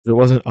If it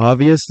wasn't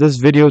obvious, this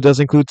video does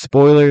include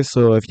spoilers,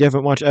 so if you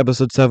haven't watched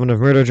episode 7 of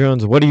Murder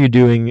Drones, what are you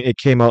doing? It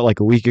came out like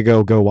a week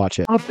ago, go watch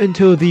it. Up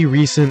until the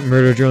recent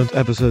Murder Drones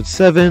episode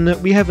 7,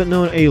 we haven't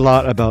known a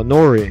lot about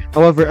Nori.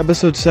 However,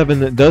 episode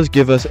 7 does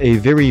give us a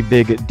very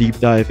big deep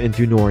dive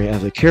into Nori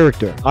as a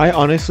character. I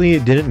honestly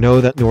didn't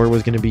know that Nori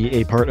was going to be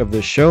a part of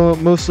the show,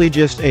 mostly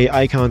just a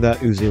icon that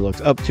Uzi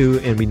looks up to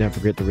and we never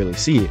get to really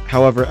see.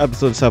 However,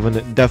 episode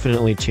 7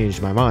 definitely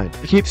changed my mind.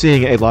 I keep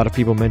seeing a lot of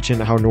people mention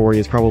how Nori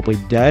is probably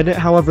dead.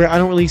 However, I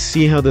don't really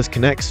see how this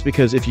connects,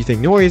 because if you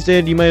think Nori is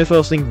dead, you might as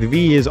well think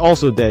V is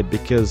also dead,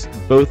 because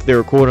both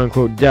their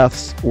quote-unquote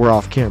deaths were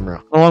off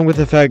camera. Along with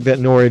the fact that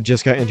Nori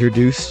just got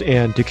introduced,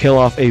 and to kill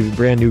off a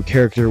brand new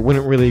character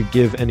wouldn't really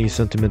give any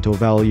sentimental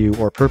value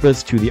or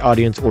purpose to the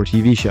audience or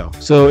TV show.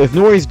 So if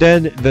Nori's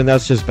dead, then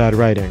that's just bad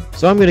writing.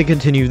 So I'm going to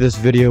continue this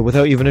video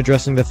without even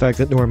addressing the fact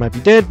that Nori might be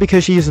dead,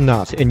 because she is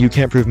not, and you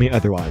can't prove me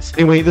otherwise.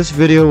 Anyway, this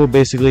video will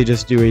basically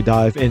just do a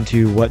dive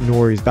into what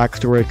Nori's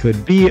backstory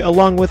could be,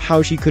 along with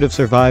how she could have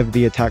survived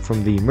the attack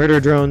from the murder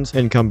drones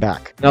and come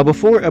back. Now,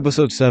 before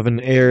episode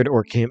 7 aired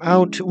or came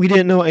out, we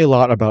didn't know a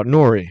lot about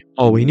Nori.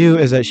 All we knew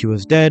is that she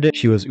was dead,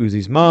 she was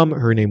Uzi's mom,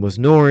 her name was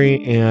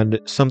Nori, and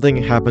something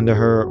happened to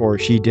her, or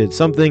she did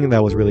something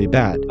that was really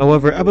bad.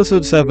 However,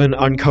 episode 7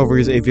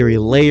 uncovers a very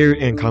layered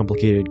and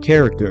complicated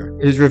character.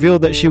 It is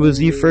revealed that she was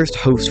the first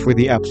host for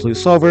the Absolute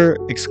Solver,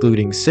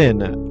 excluding Sin,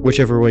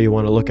 whichever way you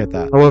want to look at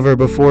that. However,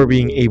 before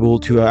being able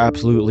to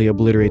absolutely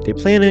obliterate the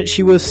planet,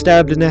 she was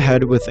stabbed in the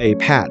head with a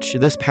patch.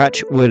 This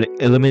patch would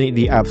eliminate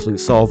the Absolute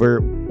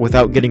Solver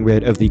without getting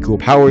rid of the cool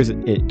powers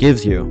it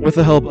gives you. With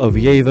the help of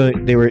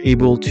Yeva, they were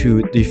able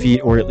to defeat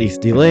or at least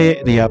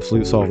delay the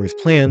Absolute Solver's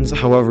plans.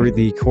 However,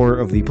 the core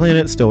of the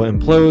planet still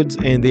implodes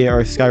and they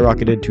are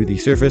skyrocketed to the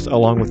surface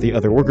along with the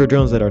other worker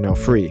drones that are now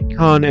free.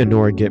 Khan and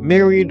Nora get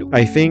married,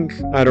 I think.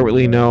 I don't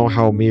really know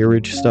how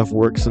marriage stuff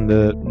works in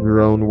the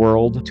drone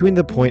world. Between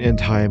the point in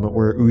time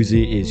where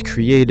Uzi is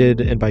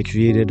created, and by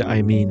created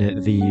I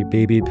mean the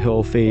baby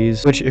pill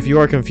phase, which if you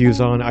are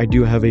confused on, I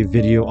do have a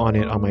video on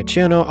it on my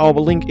channel. I'll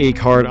link a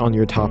card on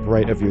your top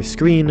right of your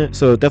screen,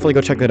 so definitely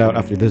go check that out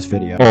after this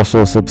video.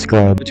 Also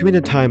subscribe. Between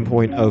the time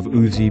point of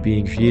Uzi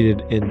being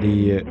created in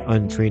the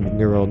untrained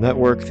neural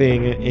network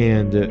thing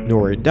and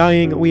Nori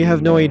dying, we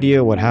have no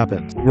idea what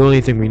happens. The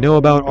only thing we know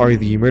about are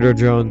the murder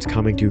drones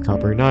coming to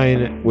Copper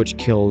 9, which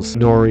kills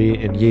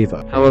Nori and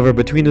Yeva. However,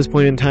 between this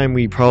point in time,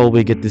 we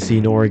probably get to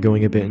see Nori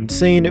going a bit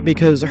insane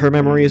because her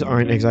memories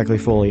aren't exactly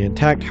fully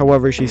intact.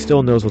 However, she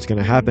still knows what's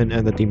going to happen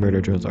and that the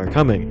murder drones are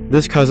coming.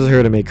 This causes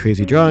her to make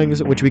crazy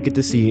drawings, which we get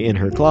to see in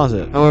her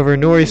closet. However,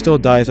 Nori still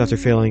dies after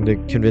failing to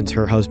convince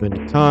her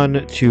husband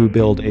Khan to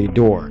build a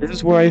door. This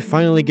is where I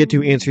finally get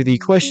to answer the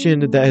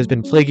question that has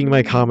been plaguing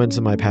my comments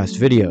in my past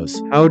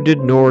videos. How did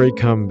Nori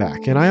come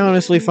back? And I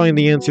honestly find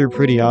the answer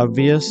pretty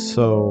obvious.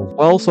 So,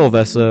 while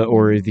Sylvessa,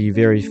 or the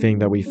very thing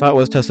that we thought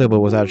was Tessa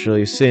but was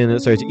actually Sin,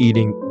 starts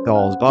eating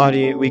Doll's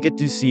body, we get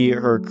to see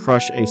her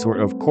crush a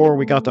sort of core.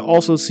 We got to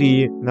also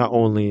see not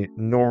only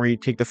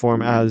Nori take the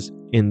form as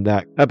in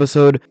that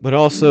episode, but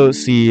also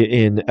see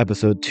in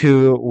episode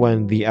 2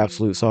 when the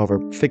Absolute Solver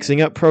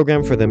fixing up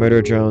program for the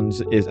murder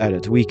drones is at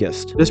its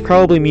weakest. This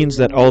probably means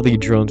that all the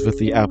drones with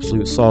the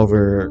Absolute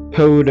Solver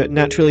code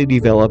naturally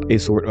develop a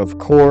sort of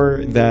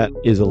core that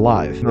is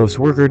alive. Most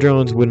worker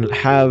drones wouldn't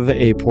have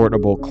a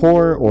portable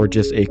core, or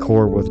just a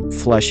core with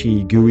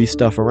fleshy, gooey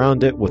stuff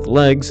around it with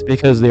legs,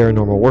 because they are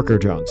normal worker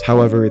drones.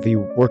 However, the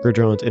worker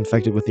drones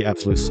infected with the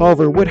Absolute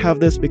Solver would have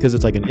this because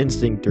it's like an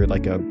instinct or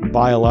like a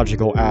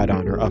biological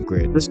add-on or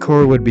upgrade. This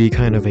core would be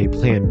kind of a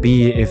plan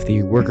B if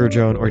the worker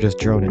drone, or just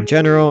drone in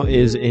general,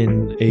 is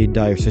in a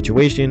dire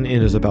situation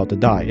and is about to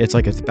die. It's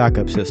like its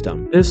backup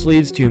system. This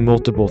leads to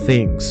multiple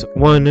things.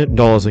 One,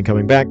 Doll isn't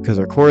coming back because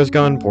her core is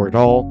gone, poor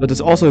Doll, but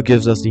this also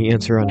gives us the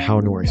answer on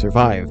how Nori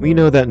survived. We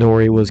know that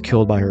Nori was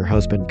killed by her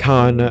husband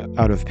Khan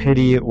out of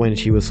pity when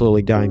she was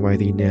slowly dying by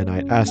the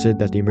nanite acid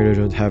that the murder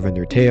drones have in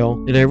their tail,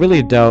 and I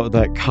really doubt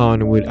that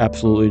Khan would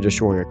absolutely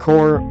destroy her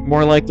core.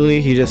 More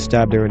likely, he just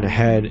stabbed her in the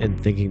head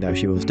and thinking that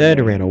she was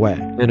dead, ran away.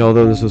 And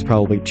although this was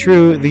probably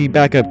true, the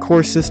backup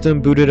core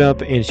system booted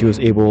up and she was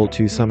able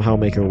to somehow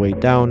make her way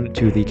down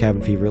to the Cabin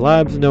Fever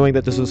labs, knowing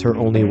that this was her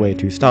only way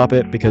to stop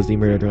it because the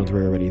murder drones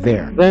were already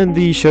there. Then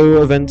the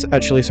show events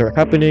actually start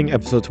happening.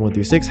 Episodes 1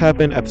 through 6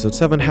 happen, episode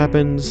 7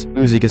 happens,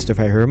 Uzi gets to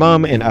fight her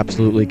mom and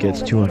absolutely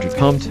gets 200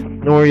 pumped.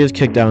 Nori is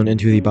kicked down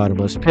into the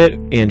bottomless pit,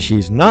 and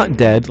she's not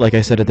dead, like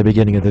I said at the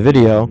beginning of the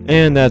video,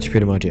 and that's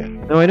pretty much it.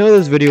 Now, I know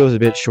this video is a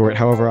bit short,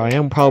 however, I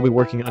am probably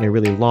working on a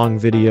really long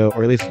video,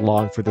 or at least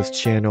long for this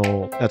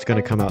channel, that's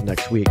going to come out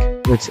next week.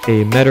 It's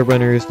a Meta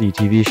Runners, the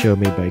TV show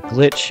made by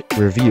Glitch,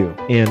 review.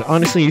 And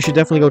honestly, you should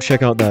definitely go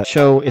check out that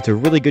show. It's a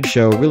really good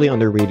show, really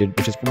underrated,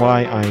 which is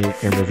why I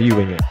am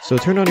reviewing it. So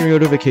turn on your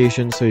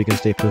notifications so you can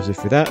stay posted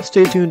for that.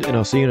 Stay tuned, and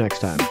I'll see you next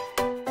time.